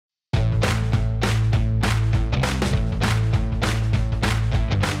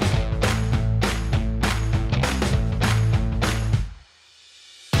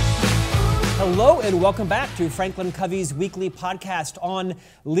Hello and welcome back to Franklin Covey's weekly podcast on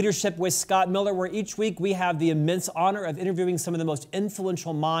leadership with Scott Miller, where each week we have the immense honor of interviewing some of the most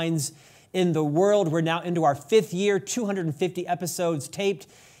influential minds in the world. We're now into our fifth year, 250 episodes taped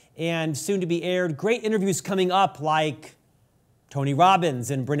and soon to be aired. Great interviews coming up like Tony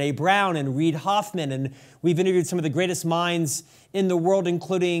Robbins and Brene Brown and Reid Hoffman. And we've interviewed some of the greatest minds in the world,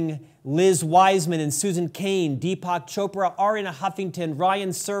 including Liz Wiseman and Susan Cain, Deepak Chopra, Ariana Huffington, Ryan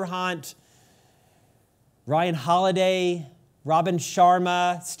Serhant, Ryan Holiday, Robin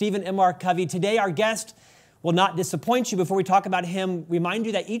Sharma, Stephen M. R. Covey. Today, our guest will not disappoint you. Before we talk about him, remind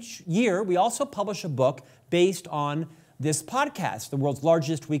you that each year we also publish a book based on this podcast, the world's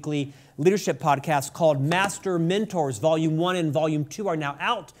largest weekly leadership podcast called Master Mentors. Volume 1 and Volume 2 are now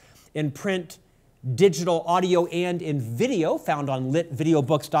out in print, digital, audio, and in video, found on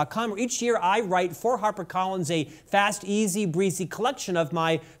litvideobooks.com, where each year I write for HarperCollins a fast, easy, breezy collection of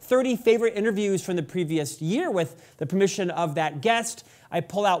my 30 favorite interviews from the previous year. With the permission of that guest, I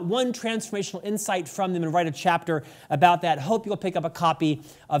pull out one transformational insight from them and write a chapter about that. Hope you'll pick up a copy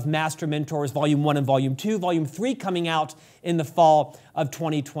of Master Mentors, Volume 1 and Volume 2. Volume 3 coming out in the fall of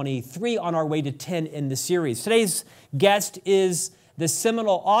 2023, on our way to 10 in the series. Today's guest is the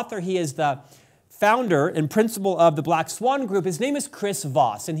seminal author. He is the founder and principal of the Black Swan Group. His name is Chris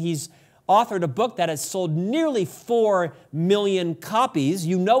Voss, and he's authored a book that has sold nearly 4 million copies.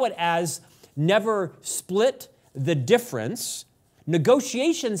 You know it as Never Split the Difference,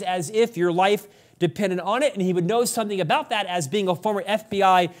 Negotiations as If Your Life Depended on It, and he would know something about that as being a former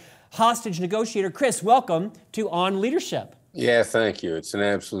FBI hostage negotiator. Chris, welcome to On Leadership. Yeah, thank you. It's an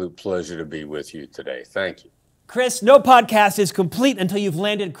absolute pleasure to be with you today. Thank you. Chris, no podcast is complete until you've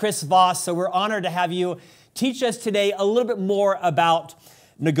landed Chris Voss, so we're honored to have you teach us today a little bit more about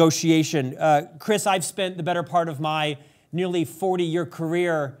negotiation. Chris, I've spent the better part of my nearly 40-year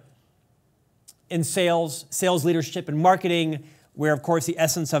career in sales leadership, and marketing, where, of course, the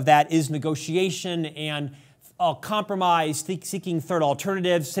essence of that is negotiation and compromise, seeking third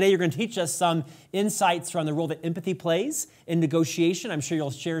alternatives. Today, you're going to teach us some insights around the role that empathy plays in negotiation. I'm sure you'll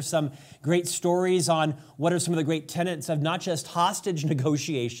share some great stories on what are some of the great tenets of not just hostage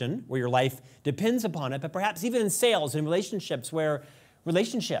negotiation, where your life depends upon it, but perhaps even in sales and relationships,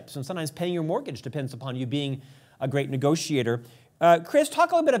 and sometimes paying your mortgage depends upon you being a great negotiator. Chris,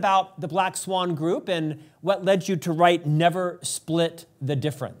 talk a little bit about the Black Swan Group and what led you to write Never Split the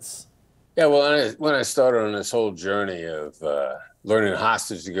Difference. Yeah, well, when I started on this whole journey of learning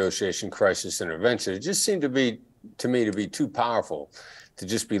hostage negotiation, crisis intervention, it just seemed to me to be too powerful to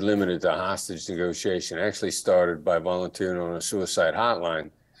just be limited to hostage negotiation. I actually started by volunteering on a suicide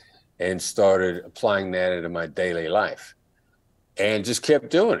hotline and started applying that into my daily life and just kept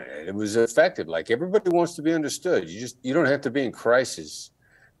doing it. It was effective. Like, everybody wants to be understood. You don't have to be in crisis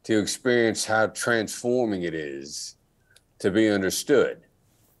to experience how transforming it is to be understood.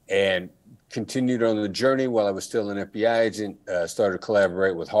 And continued on the journey while I was still an FBI agent, started to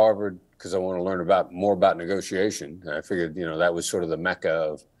collaborate with Harvard because I want to learn more about negotiation. I figured, that was sort of the mecca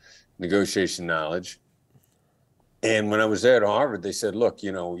of negotiation knowledge. And when I was there at Harvard, they said, look,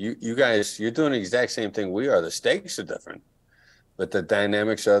 you guys, you're doing the exact same thing we are. The stakes are different, but the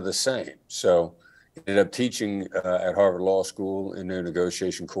dynamics are the same. So I ended up teaching at Harvard Law School in their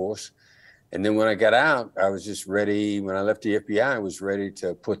negotiation course. And then when I got out, I was just ready. When I left the FBI, I was ready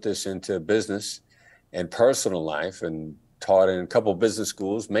to put this into business and personal life, and taught in a couple of business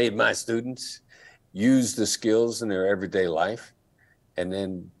schools, made my students use the skills in their everyday life, and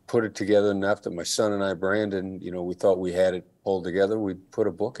then put it together enough that my son and I, Brandon, we thought we had it pulled together. We put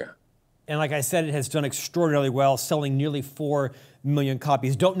a book out. And like I said, it has done extraordinarily well, selling nearly 4 million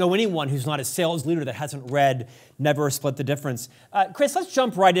copies. Don't know anyone who's not a sales leader that hasn't read Never Split the Difference. Chris, let's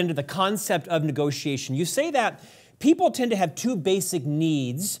jump right into the concept of negotiation. You say that people tend to have 2 basic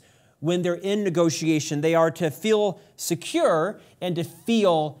needs when they're in negotiation. They are to feel secure and to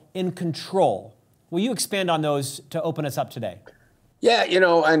feel in control. Will you expand on those to open us up today? Yeah,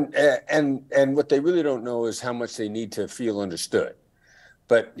 and what they really don't know is how much they need to feel understood.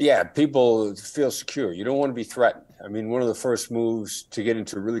 But yeah, people feel secure. You don't want to be threatened. I mean, one of the first moves to get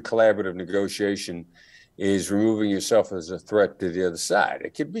into really collaborative negotiation is removing yourself as a threat to the other side.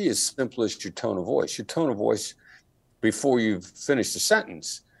 It could be as simple as your tone of voice. Your tone of voice before you've finished a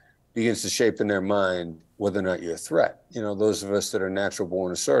sentence begins to shape in their mind whether or not you're a threat. Those of us that are natural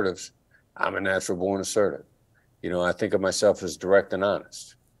born assertives, I'm a natural born assertive. I think of myself as direct and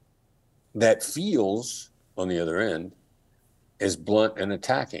honest. That feels, on the other end, is blunt and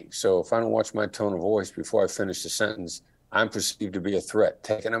attacking. So if I don't watch my tone of voice before I finish the sentence, I'm perceived to be a threat,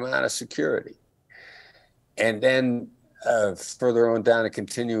 taking them out of security. And then further on down a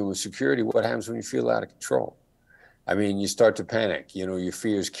continuum of security, what happens when you feel out of control? I mean, you start to panic, you know, your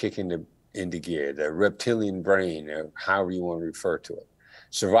fears kick into gear, the reptilian brain, or however you want to refer to it.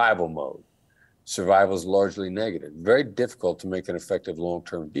 Survival mode. Survival is largely negative. Very difficult to make an effective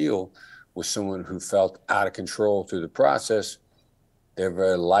long-term deal with someone who felt out of control through the process. They're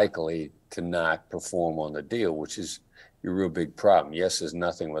very likely to not perform on the deal, which is your real big problem. Yes is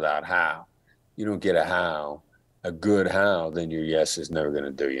nothing without how. You don't get a how, a good how, then your yes is never going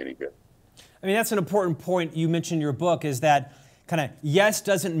to do you any good. I mean, that's an important point you mentioned in your book, is that kind of yes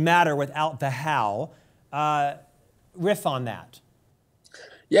doesn't matter without the how. Riff on that.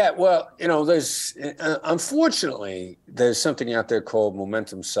 Yeah, well, you know, there's, unfortunately, there's something out there called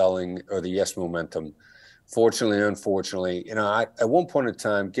momentum selling, or the yes momentum. Fortunately, unfortunately, you know, at one point in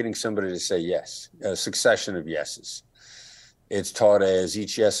time, getting somebody to say yes, a succession of yeses. It's taught as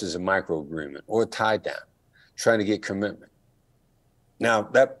each yes is a micro agreement or a tie down, trying to get commitment. Now,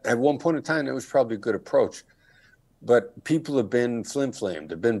 that at one point in time, that was probably a good approach. But people have been flim-flammed,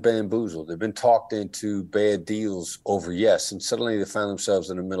 they've been bamboozled, they've been talked into bad deals over yes, and suddenly they find themselves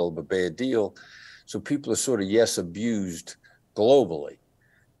in the middle of a bad deal. So people are sort of yes abused globally.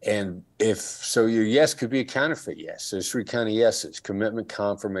 And if so, your yes could be a counterfeit yes. There's three kind of yeses: commitment,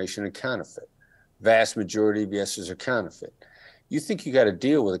 confirmation, and counterfeit. Vast majority of yeses are counterfeit. You think you got to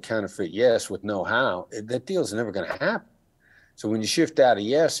deal with a counterfeit yes with no how, that deal's never going to happen. So when you shift out of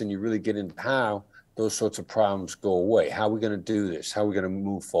yes and you really get into how, those sorts of problems go away. How are we going to do this? How are we going to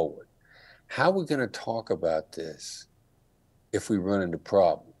move forward? How are we going to talk about this if we run into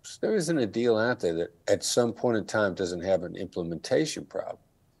problems? There isn't a deal out there that at some point in time doesn't have an implementation problem.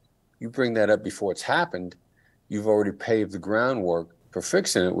 You bring that up before it's happened, you've already paved the groundwork for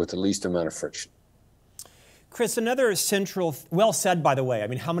fixing it with the least amount of friction. Chris, another central, well said, by the way. I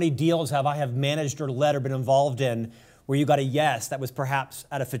mean, how many deals have I managed or led or been involved in where you got a yes that was perhaps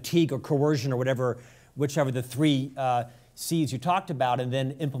out of fatigue or coercion or whatever, whichever the three C's you talked about, and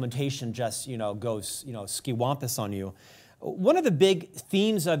then implementation just, you know, goes, you know, skiwampus on you. One of the big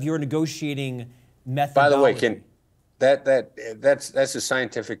themes of your negotiating methodology. By the way, that's a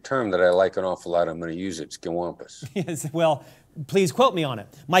scientific term that I like an awful lot. I'm going to use it, skiwampus. Yes, well, please quote me on it.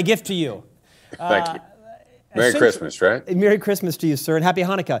 My gift to you. Thank you. Merry Christmas, right? Merry Christmas to you, sir, and Happy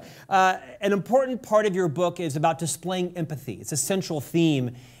Hanukkah. An important part of your book is about displaying empathy. It's a central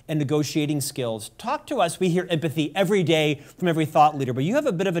theme in negotiating skills. Talk to us. We hear empathy every day from every thought leader, but you have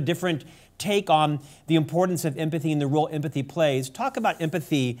a bit of a different take on the importance of empathy and the role empathy plays. Talk about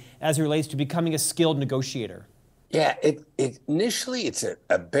empathy as it relates to becoming a skilled negotiator. Yeah, initially it's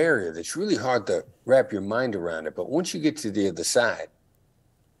a barrier that's really hard to wrap your mind around it, but once you get to the other side,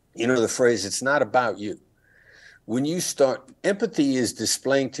 you know the phrase, it's not about you. When you start, empathy is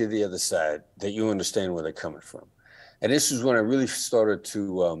displaying to the other side that you understand where they're coming from. And this is when I really started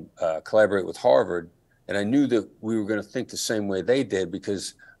to collaborate with Harvard. And I knew that we were going to think the same way they did,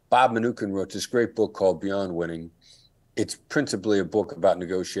 because Bob Mnookin wrote this great book called Beyond Winning. It's principally a book about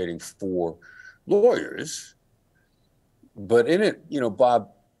negotiating for lawyers. But in it, you know, Bob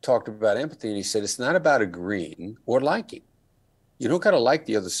talked about empathy, and he said, it's not about agreeing or liking. You don't got to like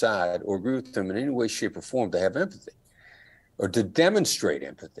the other side or agree with them in any way, shape, or form to have empathy, or to demonstrate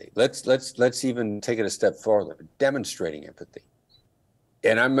empathy. Let's even take it a step farther, demonstrating empathy.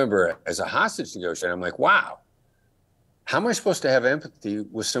 And I remember as a hostage negotiator, I'm like, wow, how am I supposed to have empathy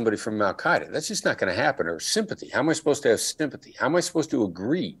with somebody from Al Qaeda? That's just not going to happen. Or sympathy. How am I supposed to have sympathy? How am I supposed to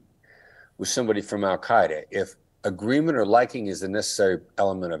agree with somebody from Al Qaeda? If agreement or liking is a necessary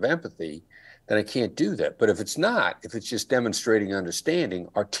element of empathy, then I can't do that. But if it's not, if it's just demonstrating understanding,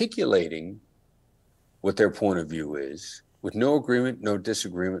 articulating what their point of view is, with no agreement, no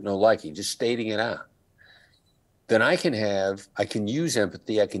disagreement, no liking, just stating it out, then I can use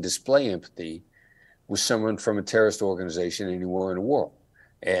empathy, I can display empathy with someone from a terrorist organization anywhere in the world.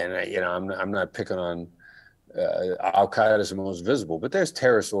 And, you know, I'm not picking on Al Qaeda is the most visible, but there's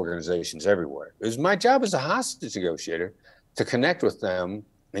terrorist organizations everywhere. It was my job as a hostage negotiator to connect with them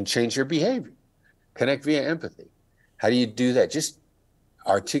and change their behavior. Connect via empathy. How do you do that? Just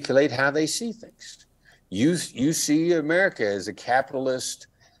articulate how they see things. You see America as a capitalist,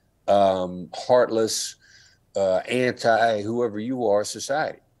 heartless, anti-whoever you are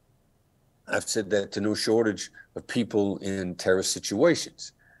society. I've said that to no shortage of people in terrorist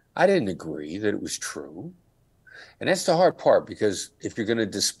situations. I didn't agree that it was true. And that's the hard part, because if you're going to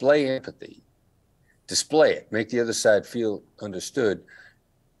display empathy, display it, make the other side feel understood,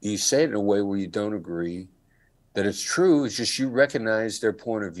 you say it in a way where you don't agree that it's true. It's just you recognize their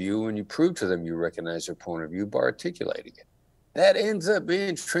point of view, and you prove to them you recognize their point of view by articulating it. That ends up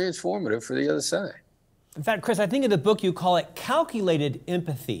being transformative for the other side. In fact, Chris, I think in the book you call it calculated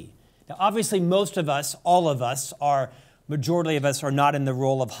empathy. Now, obviously, most of us, all of us, majority of us are not in the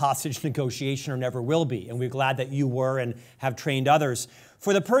role of hostage negotiation or never will be, and we're glad that you were and have trained others.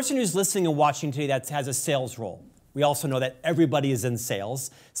 For the person who's listening and watching today that has a sales role, we also know that everybody is in sales.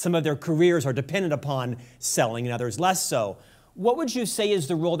 Some of their careers are dependent upon selling and others less so. What would you say is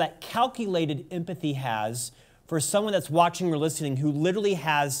the role that calculated empathy has for someone that's watching or listening who literally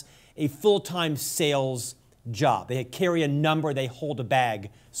has a full-time sales job? They carry a number, they hold a bag,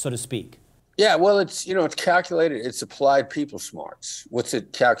 so to speak. Yeah, well, it's calculated. It's applied people smarts. What's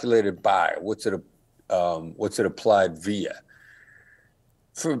it calculated by? What's it applied via?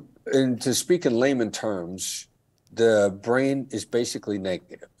 And to speak in layman terms, the brain is basically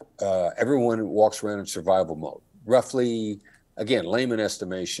negative. Everyone walks around in survival mode. Roughly, again, layman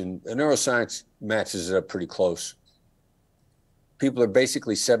estimation, the neuroscience matches it up pretty close. People are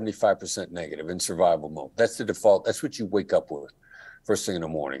basically 75% negative in survival mode. That's the default. That's what you wake up with first thing in the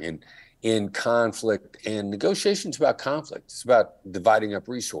morning. And in conflict, and negotiation's about conflict. It's about dividing up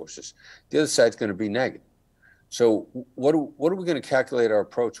resources. The other side's going to be negative. So what are we going to calculate our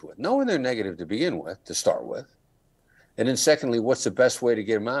approach with? Knowing they're negative to begin with, to start with. And then secondly, what's the best way to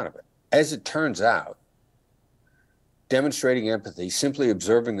get them out of it? As it turns out, demonstrating empathy, simply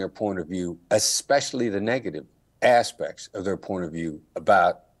observing their point of view, especially the negative aspects of their point of view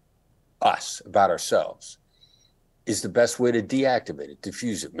about us, about ourselves, is the best way to deactivate it,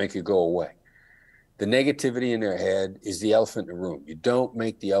 diffuse it, make it go away. The negativity in their head is the elephant in the room. You don't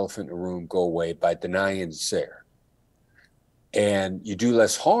make the elephant in the room go away by denying it's there. And you do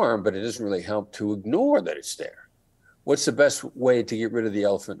less harm, but it doesn't really help to ignore that it's there. What's the best way to get rid of the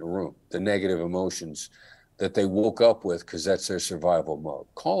elephant in the room, the negative emotions that they woke up with because that's their survival mode?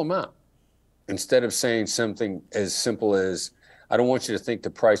 Call them out. Instead of saying something as simple as, I don't want you to think the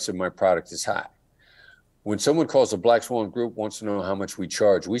price of my product is high. When someone calls the Black Swan Group, wants to know how much we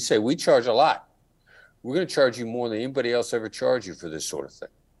charge, we say, we charge a lot. We're going to charge you more than anybody else ever charged you for this sort of thing.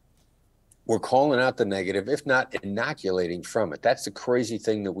 We're calling out the negative, if not inoculating from it. That's the crazy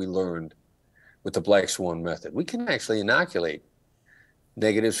thing that we learned with the Black Swan method. We can actually inoculate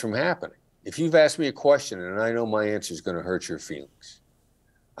negatives from happening. If you've asked me a question and I know my answer is going to hurt your feelings,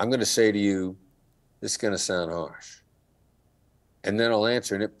 I'm going to say to you, this is going to sound harsh. And then I'll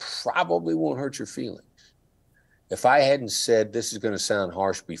answer, and it probably won't hurt your feelings. If I hadn't said this is going to sound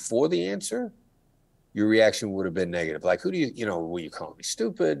harsh before the answer, your reaction would have been negative. Like, will you call me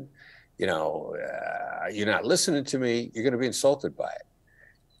stupid? You're not listening to me. You're going to be insulted by it.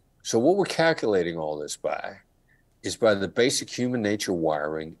 So what we're calculating all this by is by the basic human nature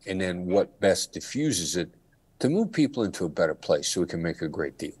wiring, and then what best diffuses it to move people into a better place so we can make a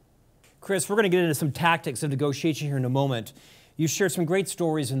great deal. Chris, we're going to get into some tactics of negotiation here in a moment. You share some great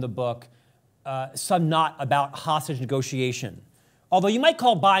stories in the book, some not about hostage negotiation. Although you might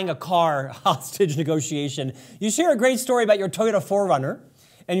call buying a car hostage negotiation, you share a great story about your Toyota 4Runner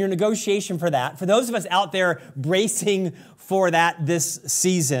and your negotiation for that. For those of us out there bracing for that this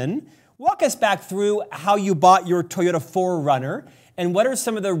season, walk us back through how you bought your Toyota 4Runner and what are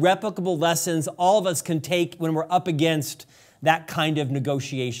some of the replicable lessons all of us can take when we're up against that kind of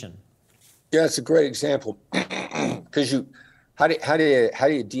negotiation. Yeah, it's a great example because how do you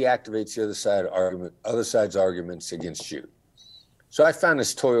deactivate the other side's arguments against you? So I found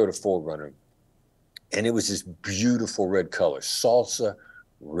this Toyota 4Runner, and it was this beautiful red color, salsa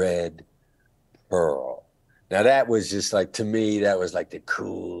red pearl. Now that was just like, to me, that was like the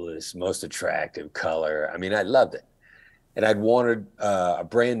coolest, most attractive color. I mean, I loved it. And I'd wanted a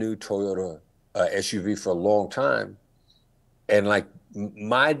brand new Toyota SUV for a long time. And like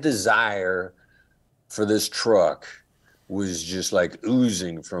my desire for this truck was just like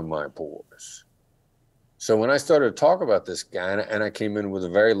oozing from my pores. So when I started to talk about this guy, and I came in with a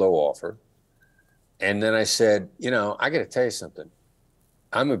very low offer, and then I said, I got to tell you something.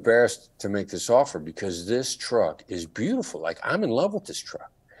 I'm embarrassed to make this offer because this truck is beautiful. Like, I'm in love with this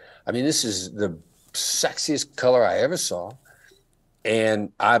truck. I mean, this is the sexiest color I ever saw.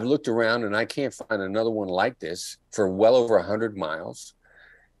 And I've looked around and I can't find another one like this for well over 100 miles.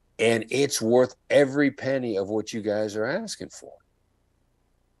 And it's worth every penny of what you guys are asking for.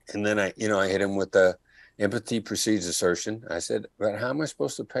 And then I hit him with the empathy precedes assertion. I said, but how am I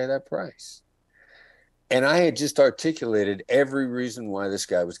supposed to pay that price? And I had just articulated every reason why this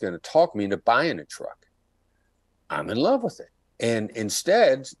guy was going to talk me into buying a truck. I'm in love with it. And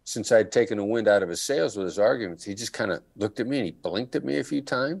instead, since I'd taken the wind out of his sails with his arguments, he just kind of looked at me and he blinked at me a few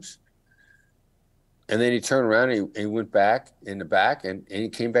times. And then he turned around and he went back in the back and he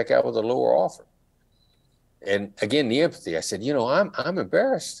came back out with a lower offer. And again, the empathy. I said, I'm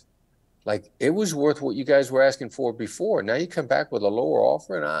embarrassed Like, it was worth what you guys were asking for before. Now you come back with a lower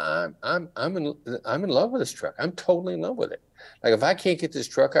offer, and I'm in love with this truck. I'm totally in love with it. Like, if I can't get this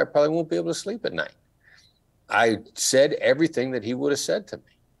truck, I probably won't be able to sleep at night. I said everything that he would have said to me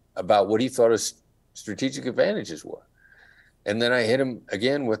about what he thought his strategic advantages were. And then I hit him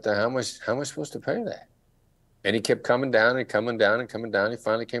again with the how much am I supposed to pay that? And he kept coming down and coming down and coming down. He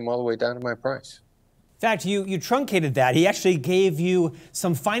finally came all the way down to my price. In fact, you truncated that. He actually gave you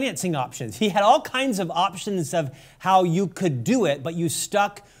some financing options. He had all kinds of options of how you could do it, but you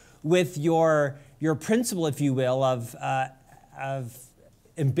stuck with your principle, if you will, of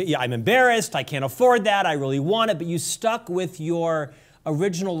I'm embarrassed, I can't afford that, I really want it, but you stuck with your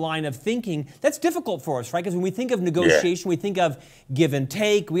original line of thinking. That's difficult for us, right? Because when we think of negotiation, we think of give and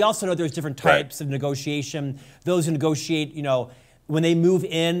take. We also know there's different types of negotiation. Those who negotiate, when they move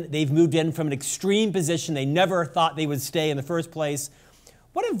in, they've moved in from an extreme position they never thought they would stay in the first place.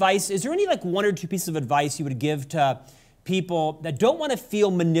 What advice, is there any like one or two pieces of advice you would give to people that don't want to feel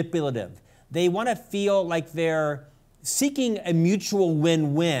manipulative? They want to feel like they're seeking a mutual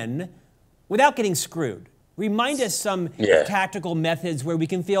win-win without getting screwed. Remind us some tactical methods where we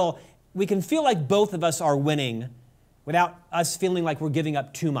can feel like both of us are winning without us feeling like we're giving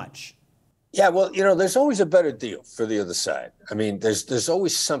up too much. Yeah, well, there's always a better deal for the other side. I mean, there's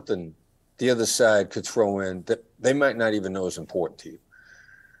always something the other side could throw in that they might not even know is important to you.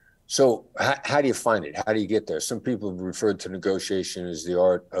 So how do you find it? How do you get there? Some people have referred to negotiation as the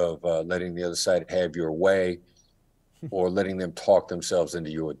art of letting the other side have your way or letting them talk themselves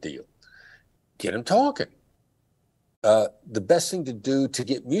into your deal. Get them talking. The best thing to do to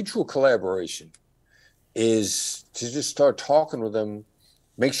get mutual collaboration is to just start talking with them.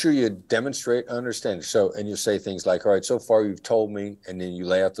 Make sure you demonstrate understanding. So, and you say things like, all right, so far you've told me, and then you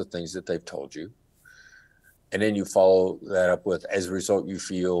lay out the things that they've told you. And then you follow that up with, as a result, you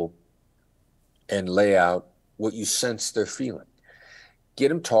feel, and lay out what you sense they're feeling. Get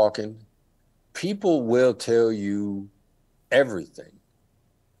them talking. People will tell you everything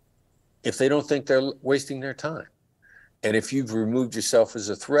if they don't think they're wasting their time. And if you've removed yourself as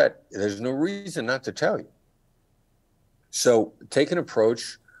a threat, there's no reason not to tell you. So take an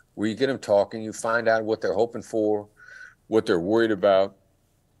approach where you get them talking, you find out what they're hoping for, what they're worried about.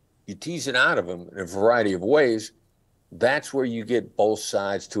 You tease it out of them in a variety of ways. That's where you get both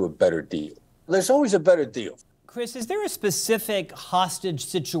sides to a better deal. There's always a better deal. Chris, is there a specific hostage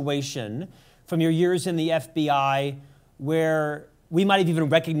situation from your years in the FBI where we might have even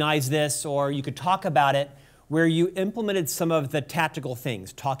recognized this, or you could talk about it, where you implemented some of the tactical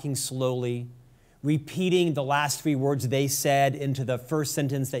things, talking slowly, repeating the last three words they said into the first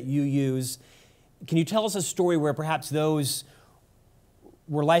sentence that you use? Can you tell us a story where perhaps those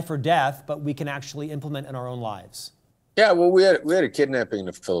were life or death, but we can actually implement in our own lives? Yeah, well, we had a kidnapping in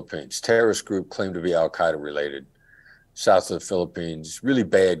the Philippines. Terrorist group claimed to be Al-Qaeda related, south of the Philippines. Really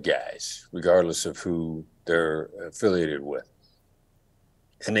bad guys, regardless of who they're affiliated with.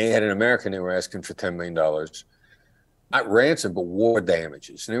 And they had an American they were asking for $10 million. Not ransom, but war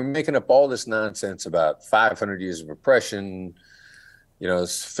damages. And they were making up all this nonsense about 500 years of oppression. The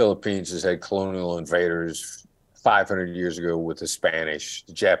Philippines has had colonial invaders 500 years ago with the Spanish.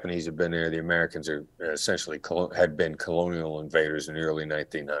 The Japanese have been there. The Americans are essentially had been colonial invaders in the early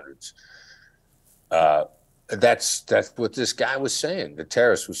 1900s. That's what this guy was saying. The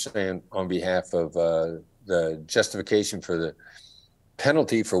terrorist was saying on behalf of the justification for the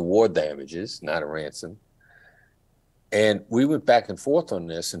penalty for war damages, not a ransom. And we went back and forth on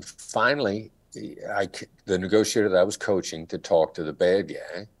this, and finally, the negotiator that I was coaching to talk to the bad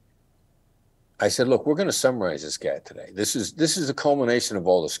guy, I said, look, we're going to summarize this guy today. This is the culmination of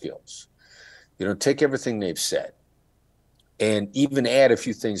all the skills. Take everything they've said and even add a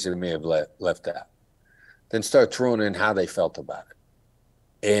few things that they may have left out. Then start throwing in how they felt about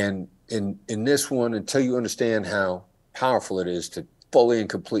it. And in this one, until you understand how powerful it is to fully and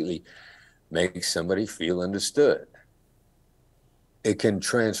completely make somebody feel understood, it can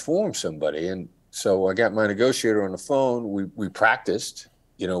transform somebody. And so I got my negotiator on the phone. We practiced.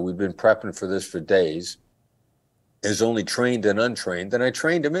 We've been prepping for this for days. As only trained and untrained, and I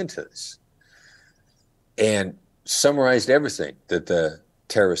trained him into this. And summarized everything that the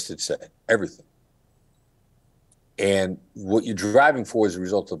terrorist had said, everything. And what you're driving for as a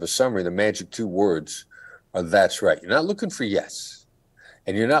result of a summary, the magic two words are "that's right." You're not looking for yes,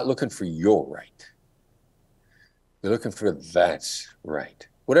 and you're not looking for "you're right." You're looking for "that's right."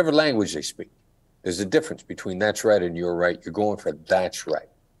 Whatever language they speak, there's a difference between "that's right" and "you're right." You're going for "that's right."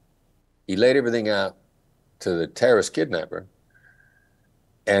 He laid everything out to the terrorist kidnapper,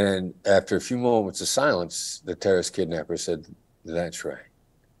 and after a few moments of silence, the terrorist kidnapper said, "That's right."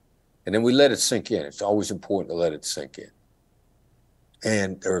 And then we let it sink in. It's always important to let it sink in.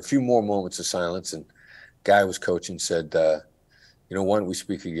 And there were a few more moments of silence, and guy was coaching said, you know, why don't we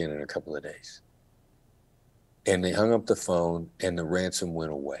speak again in a couple of days? And they hung up the phone, and the ransom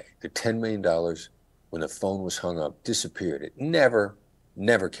went away. The $10 million, when the phone was hung up, disappeared. It never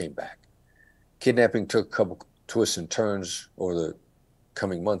came back. Kidnapping took a couple twists and turns over the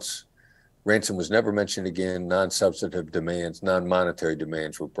coming months. Ransom was never mentioned again. Non-substantive demands, non-monetary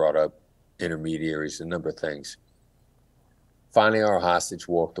demands were brought up, intermediaries, a number of things. Finally, our hostage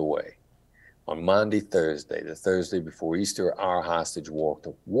walked away. On Maundy Thursday, the Thursday before Easter, our hostage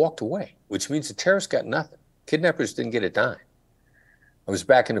walked away, which means the terrorists got nothing. Kidnappers didn't get a dime. I was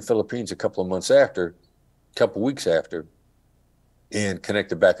back in the Philippines a couple weeks after, and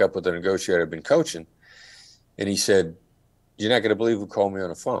connected back up with the negotiator I've been coaching. And he said, "You're not going to believe who called me on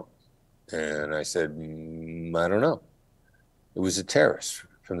the phone." And I said, "I don't know." It was a terrorist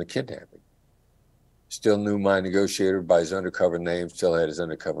from the kidnapping. Still knew my negotiator by his undercover name, still had his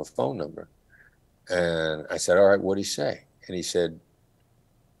undercover phone number. And I said, "All right, what'd he say?" And he said,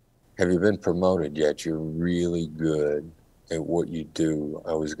 "Have you been promoted yet? You're really good at what you do.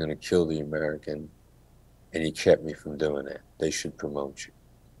 I was going to kill the American, and you kept me from doing that. They should promote you."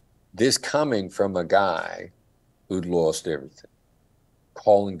 This coming from a guy who'd lost everything,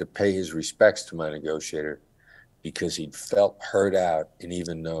 calling to pay his respects to my negotiator because he'd felt hurt out, and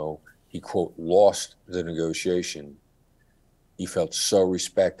even though he, quote, lost the negotiation, he felt so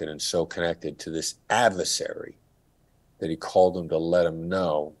respected and so connected to this adversary that he called him to let him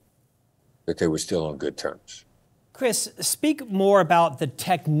know that they were still on good terms. Chris, speak more about the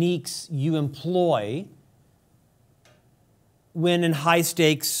techniques you employ when in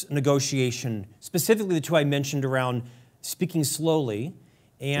high-stakes negotiation, specifically the two I mentioned around speaking slowly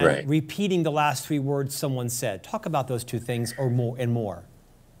and repeating the last three words someone said. Talk about those two things or more and more.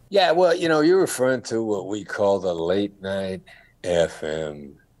 Yeah, well, you know, you're referring to what we call the late-night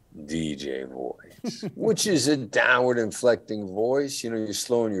FM DJ voice, which is a downward inflecting voice. You know, you're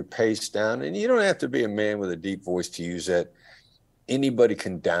slowing your pace down, and you don't have to be a man with a deep voice to use that. Anybody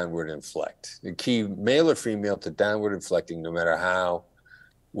can downward inflect. The key, male or female, to downward inflecting, no matter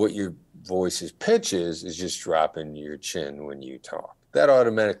what your voice's pitch is just dropping your chin when you talk. That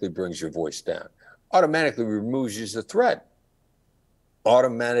automatically brings your voice down. Automatically removes you as a threat.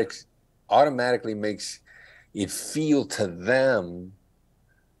 Automatically makes it feel to them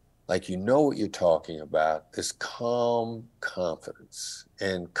like you know what you're talking about. This calm confidence,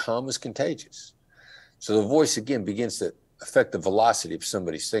 and calm is contagious. So the voice again begins to affect the velocity of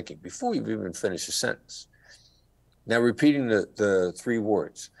somebody's thinking before you've even finished a sentence. Now, repeating the three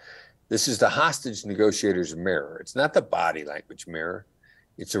words. This is the hostage negotiator's mirror. It's not the body language mirror.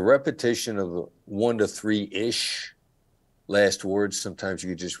 It's a repetition of the 1 to 3-ish last words. Sometimes you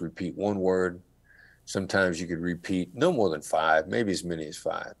could just repeat one word. Sometimes you could repeat no more than 5, maybe as many as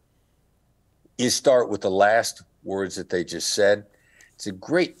 5. You start with the last words that they just said. It's a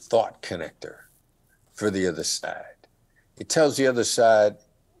great thought connector for the other side. It tells the other side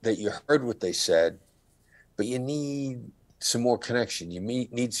that you heard what they said, but you need some more connection. You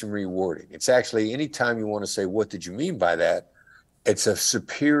need some rewording. It's actually, anytime you want to say, "What did you mean by that?" it's a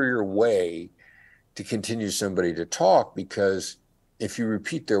superior way to continue somebody to talk, because if you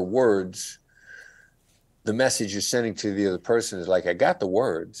repeat their words, the message you're sending to the other person is like, "I got the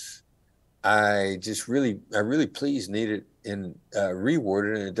words. I really please need it in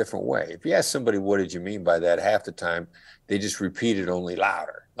reworded in a different way." If you ask somebody, "What did you mean by that?" half the time, they just repeat it only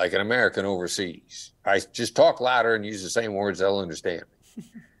louder, like an American overseas. I just talk louder and use the same words, they'll understand me.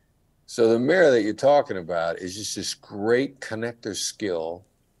 So the mirror that you're talking about is just this great connector skill.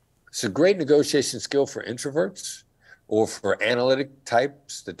 It's a great negotiation skill for introverts or for analytic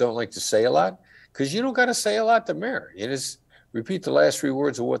types that don't like to say a lot, because you don't got to say a lot to mirror. You just repeat the last three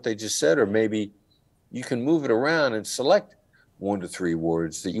words of what they just said, or maybe you can move it around and select 1 to 3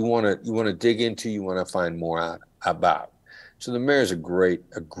 words that you want to dig into, you want to find more out about. So the mirror is a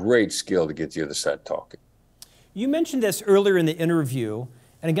great skill to get the other side talking. You mentioned this earlier in the interview,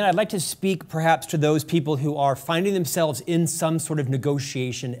 and again, I'd like to speak perhaps to those people who are finding themselves in some sort of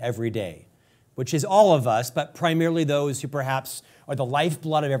negotiation every day, which is all of us, but primarily those who perhaps are the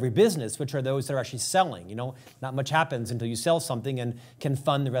lifeblood of every business, which are those that are actually selling. You know, not much happens until you sell something and can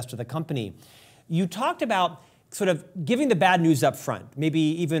fund the rest of the company. You talked about sort of giving the bad news up front, maybe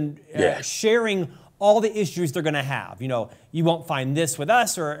even sharing all the issues they're going to have. You know, you won't find this with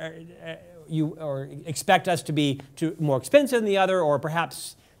us, or expect us to be more expensive than the other, or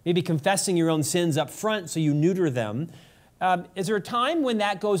perhaps maybe confessing your own sins up front so you neuter them. Is there a time when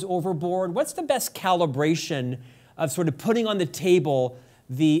that goes overboard? What's the best calibration of sort of putting on the table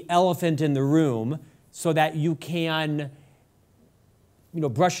the elephant in the room so that you can,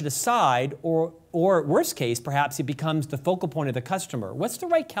 brush it aside, or worst case, perhaps it becomes the focal point of the customer? What's the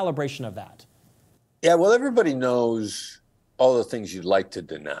right calibration of that? Yeah, well, everybody knows all the things you'd like to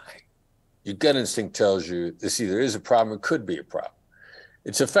deny. Your gut instinct tells you this either is a problem or could be a problem.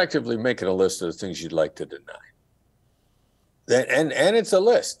 It's effectively making a list of the things you'd like to deny. And it's a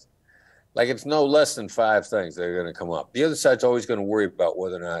list. Like, it's no less than 5 things that are going to come up. The other side's always going to worry about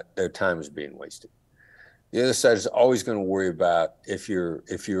whether or not their time is being wasted. The other side is always going to worry about if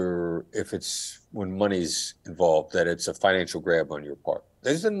it's when money's involved, that it's a financial grab on your part.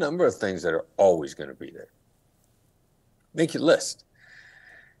 There's a number of things that are always going to be there. Make your list,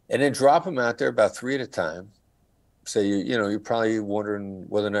 and then drop them out there about 3 at a time. Say, you're probably wondering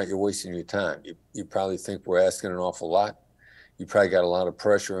whether or not you're wasting your time. You probably think we're asking an awful lot. You probably got a lot of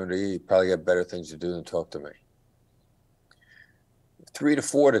pressure under you. You probably got better things to do than talk to me. 3 to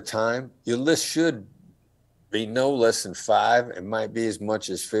 4 at a time. Your list should be no less than 5. It might be as much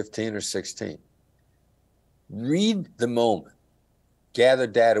as 15 or 16. Read the moment. Gather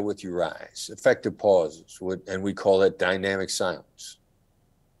data with your eyes. Effective pauses, and we call it dynamic silence.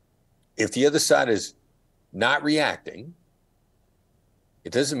 If the other side is not reacting,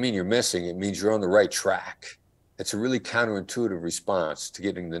 it doesn't mean you're missing. It means you're on the right track. It's a really counterintuitive response to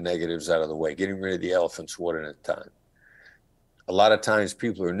getting the negatives out of the way, getting rid of the elephants one at a time. A lot of times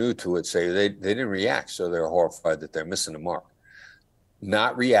people who are new to it say they didn't react, so they're horrified that they're missing the mark.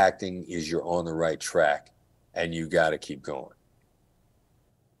 Not reacting is you're on the right track, and you got to keep going.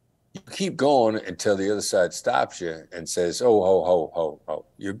 You keep going until the other side stops you and says, oh, ho,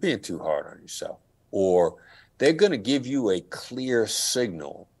 you're being too hard on yourself. Or they're going to give you a clear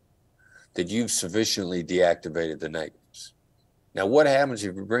signal that you've sufficiently deactivated the negatives. Now, what happens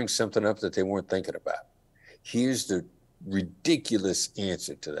if you bring something up that they weren't thinking about? Here's the ridiculous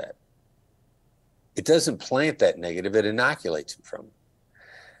answer to that. It doesn't plant that negative, it inoculates them from it.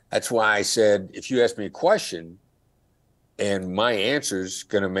 That's why I said, if you ask me a question and my answer's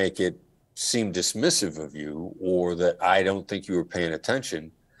going to make it seem dismissive of you, or that I don't think you were paying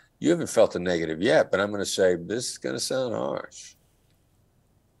attention, you haven't felt the negative yet, but I'm going to say, this is going to sound harsh.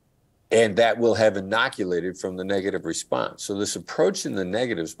 And that will have inoculated from the negative response. So this approaching the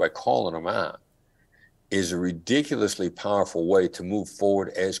negatives by calling them out is a ridiculously powerful way to move forward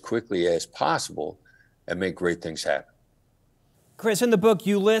as quickly as possible and make great things happen. Chris, in the book,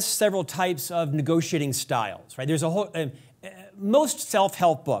 you list several types of negotiating styles, right? There's a whole, most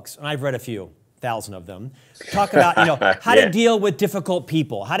self-help books, and I've read a few, 1,000 of them, talk about, how to deal with difficult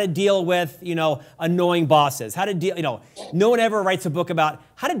people, how to deal with, annoying bosses, how to deal, no one ever writes a book about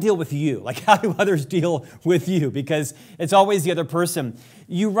how to deal with you, like how do others deal with you, because it's always the other person.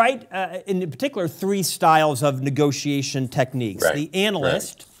 You write, in particular, 3 styles of negotiation techniques, right. The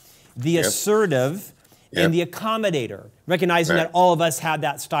analyst, the assertive, and the accommodator, recognizing that all of us have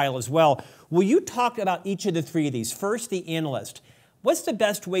that style as well. Will you talk about each of the 3 of these? First, the analyst. What's the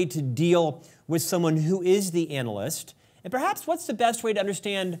best way to deal with someone who is the analyst? And perhaps what's the best way to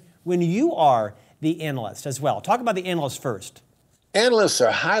understand when you are the analyst as well? Talk about the analyst first. Analysts are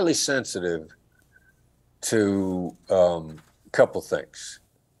highly sensitive to a couple things.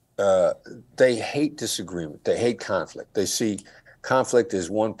 They hate disagreement. They hate conflict. They see conflict as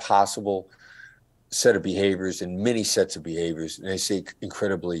one possible set of behaviors and many sets of behaviors, and they see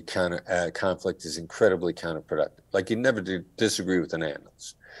conflict is incredibly counterproductive. Like, you never disagree with an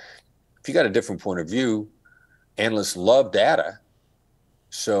analyst. If you got a different point of view, analysts love data.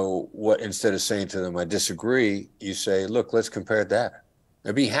 So instead of saying to them, I disagree, you say, look, let's compare data.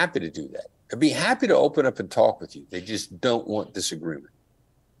 They'd be happy to do that. They'd be happy to open up and talk with you. They just don't want disagreement.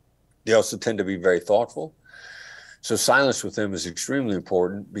 They also tend to be very thoughtful. So silence with them is extremely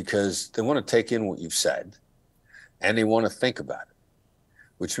important because they want to take in what you've said and they want to think about it,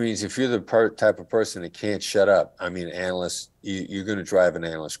 which means if you're the type of person that can't shut up, analysts, you're going to drive an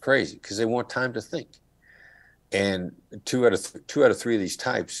analyst crazy because they want time to think. And two out of three of these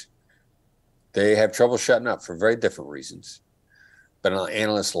types, they have trouble shutting up for very different reasons. But an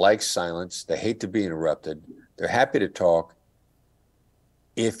analyst likes silence. They hate to be interrupted. They're happy to talk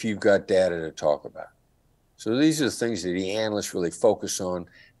if you've got data to talk about. So these are the things that the analysts really focus on.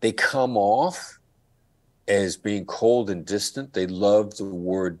 They come off as being cold and distant. They love the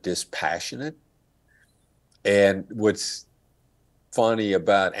word dispassionate. And what's funny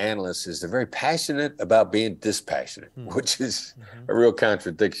about analysts is they're very passionate about being dispassionate, which is a real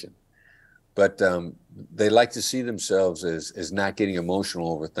contradiction. But they like to see themselves as not getting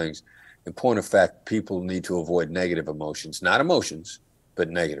emotional over things. In point of fact, people need to avoid negative emotions, not emotions,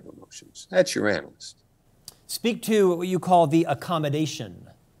 but negative emotions. That's your analyst. Speak to what you call the accommodation.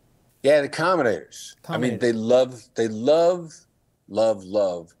 Yeah, the accommodators. I mean, they love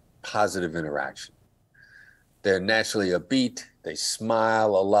positive interaction. They're naturally upbeat. They smile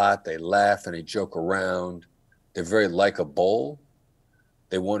a lot. They laugh and they joke around. They're very likable.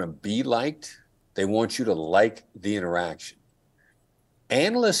 They want to be liked. They want you to like the interaction.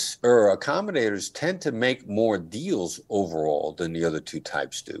 Analysts or accommodators tend to make more deals overall than the other two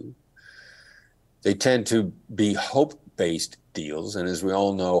types do. They tend to be hope-based deals. And as we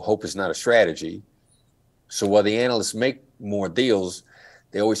all know, hope is not a strategy. So while the analysts make more deals,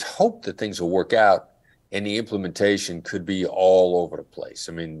 they always hope that things will work out, and the implementation could be all over the place.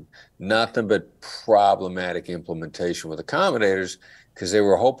 I mean, nothing but problematic implementation with accommodators because they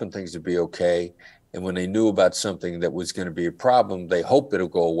were hoping things would be okay. And when they knew about something that was going to be a problem, they hope it'll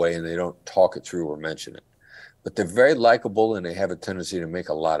go away and they don't talk it through or mention it. But they're very likable and they have a tendency to make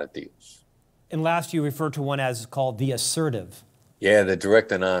a lot of deals. And last, you referred to one as called the assertive. Yeah, the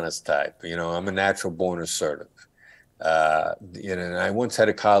direct and honest type. You know, I'm a natural born assertive. You know, and I once had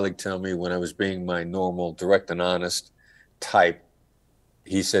a colleague tell me when I was being my normal direct and honest type,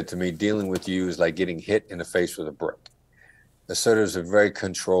 he said to me, dealing with you is like getting hit in the face with a brick. Assertives are very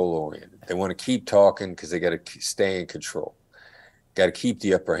control oriented. They want to keep talking because they got to stay in control. Got to keep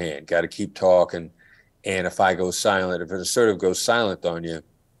the upper hand, got to keep talking. And if I go silent, if an assertive goes silent on you,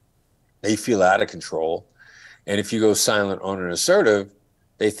 they feel out of control. And if you go silent on an assertive,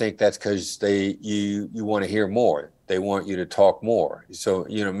 they think that's because you want to hear more. They want you to talk more. So,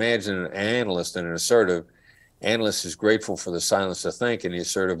 you know, imagine an analyst and an assertive. Analyst is grateful for the silence to think, and the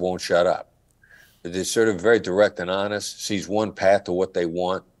assertive won't shut up. But the assertive, very direct and honest, sees one path to what they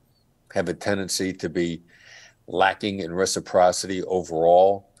want, have a tendency to be lacking in reciprocity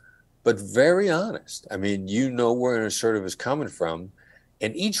overall, but very honest. I mean, you know where an assertive is coming from,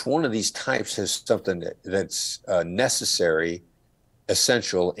 and each one of these types has something that's necessary,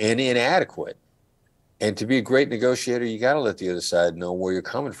 essential, and inadequate. And to be a great negotiator, you got to let the other side know where you're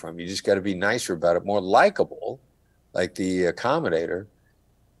coming from. You just got to be nicer about it, more likable, like the accommodator.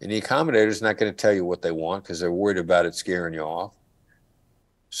 And the accommodator is not going to tell you what they want because they're worried about it scaring you off.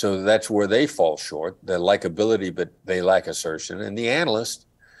 So that's where they fall short. Their likability, but they lack assertion. And the analyst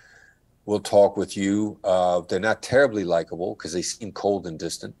will talk with you. They're not terribly likable because they seem cold and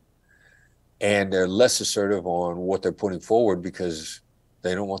distant. And they're less assertive on what they're putting forward because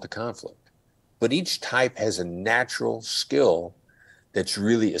they don't want the conflict. But each type has a natural skill that's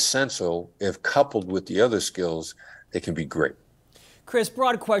really essential. If coupled with the other skills, they can be great. Chris,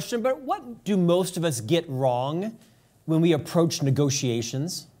 broad question, but what do most of us get wrong when we approach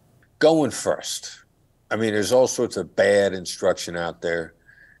negotiations? Going first. I mean, there's all sorts of bad instruction out there.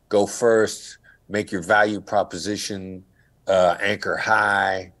 Go first, make your value proposition, anchor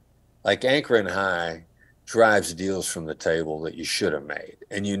high. Like anchoring high drives deals from the table that you should have made,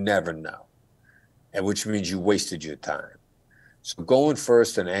 and you never know, and which means you wasted your time. So going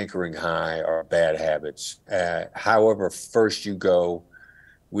first and anchoring high are bad habits. However, first you go,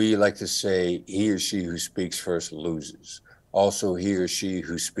 we like to say he or she who speaks first loses. Also, he or she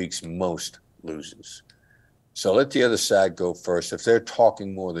who speaks most loses. So let the other side go first. If they're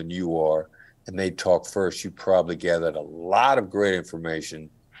talking more than you are and they talk first, you probably gathered a lot of great information,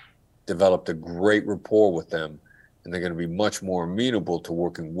 developed a great rapport with them, and they're going to be much more amenable to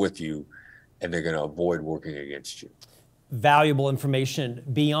working with you, and they're going to avoid working against you. Valuable information.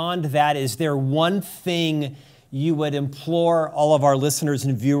 Beyond that, is there one thing you would implore all of our listeners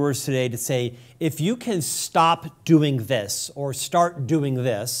and viewers today to say, if you can stop doing this or start doing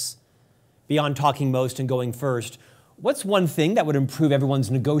this, beyond talking most and going first, what's one thing that would improve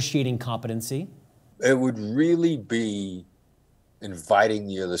everyone's negotiating competency? It would really be inviting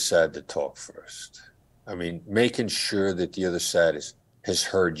the other side to talk first. I mean, making sure that the other side has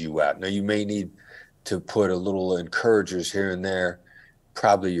heard you out. Now, you may need to put a little encouragers here and there,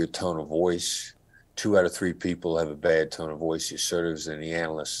 probably your tone of voice. 2 out of 3 people have a bad tone of voice, the assertives and the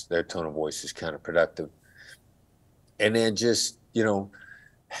analysts. Their tone of voice is counterproductive. And then just, you know,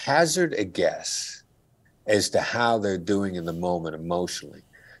 hazard a guess as to how they're doing in the moment emotionally.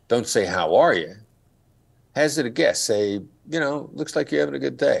 Don't say, how are you? Hazard a guess. Say, you know, looks like you're having a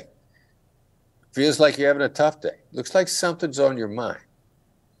good day. Feels like you're having a tough day. Looks like something's on your mind.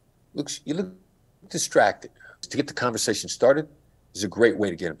 You look distracted. To get the conversation started is a great way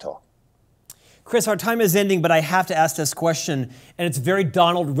to get them talking. Chris, our time is ending, but I have to ask this question, and it's very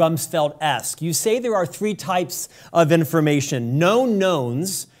Donald Rumsfeld-esque. You say there are 3 types of information: known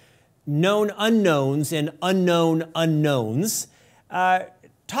knowns, known unknowns, and unknown unknowns.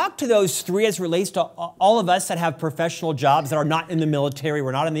 Talk to those three as it relates to all of us that have professional jobs that are not in the military,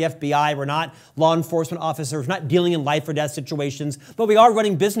 we're not in the FBI, we're not law enforcement officers, we're not dealing in life or death situations, but we are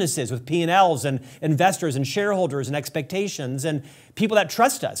running businesses with P&Ls and investors and shareholders and expectations and people that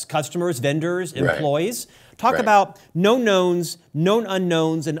trust us, customers, vendors, employees. Talk about known knowns, known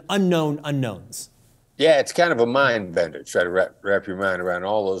unknowns, and unknown unknowns. Yeah, it's kind of a mind bender. Try to wrap your mind around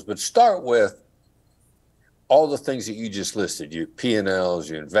all those, but start with all the things that you just listed, your P&Ls,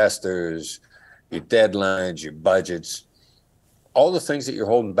 your investors, your deadlines, your budgets, all the things that you're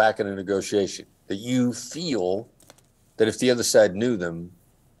holding back in a negotiation that you feel that if the other side knew them,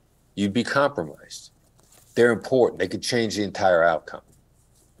 you'd be compromised. They're important. They could change the entire outcome.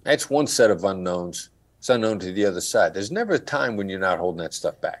 That's one set of unknowns. It's unknown to the other side. There's never a time when you're not holding that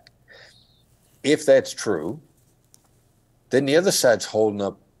stuff back. If that's true, then the other side's holding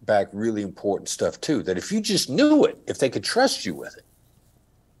up back really important stuff too, that if you just knew it, if they could trust you with it,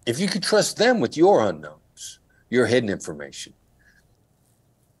 if you could trust them with your unknowns, your hidden information,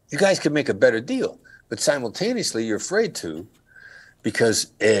 you guys could make a better deal. But simultaneously, you're afraid to,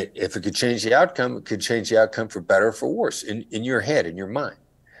 because if it could change the outcome, it could change the outcome for better or for worse in your head, in your mind.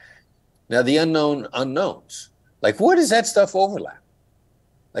 Now, the unknown unknowns, like where does that stuff overlap?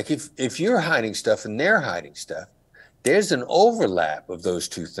 Like if you're hiding stuff and they're hiding stuff, there's an overlap of those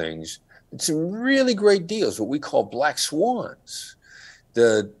two things. It's some really great deals, what we call black swans,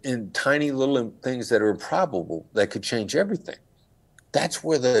 in tiny little things that are improbable that could change everything. That's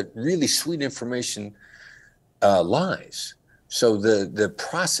where the really sweet information lies. So the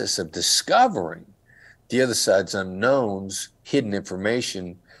process of discovering the other side's unknowns, hidden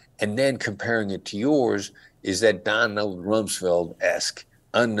information, and then comparing it to yours is that Donald Rumsfeld-esque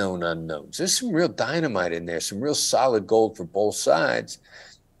unknown unknowns. There's some real dynamite in there, some real solid gold for both sides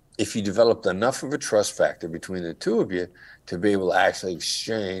if you developed enough of a trust factor between the two of you to be able to actually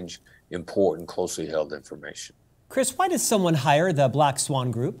exchange important, closely held information. Chris, why does someone hire the Black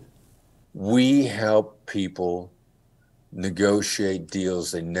Swan Group? We help people negotiate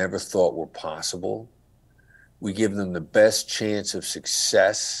deals they never thought were possible. We give them the best chance of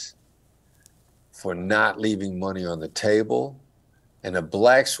success for not leaving money on the table. And the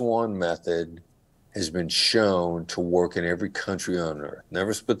Black Swan method has been shown to work in every country on earth.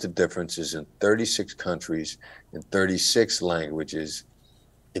 Never split the differences in 36 countries, in 36 languages.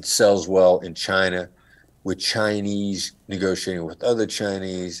 It sells well in China with Chinese negotiating with other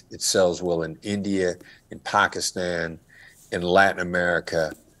Chinese. It sells well in India, in Pakistan, in Latin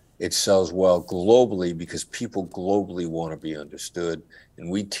America. It sells well globally because people globally want to be understood. And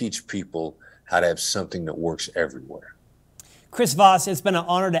we teach people how to have something that works everywhere. Chris Voss, it's been an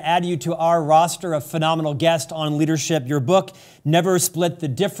honor to add you to our roster of phenomenal guests on leadership. Your book, Never Split the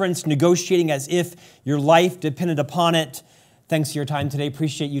Difference, Negotiating as If Your Life Depended Upon It. Thanks for your time today.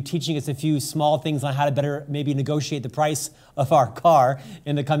 Appreciate you teaching us a few small things on how to better maybe negotiate the price of our car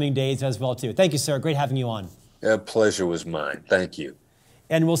in the coming days as well, too. Thank you, sir. Great having you on. The pleasure was mine. Thank you.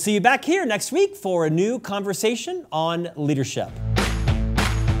 And we'll see you back here next week for a new conversation on leadership.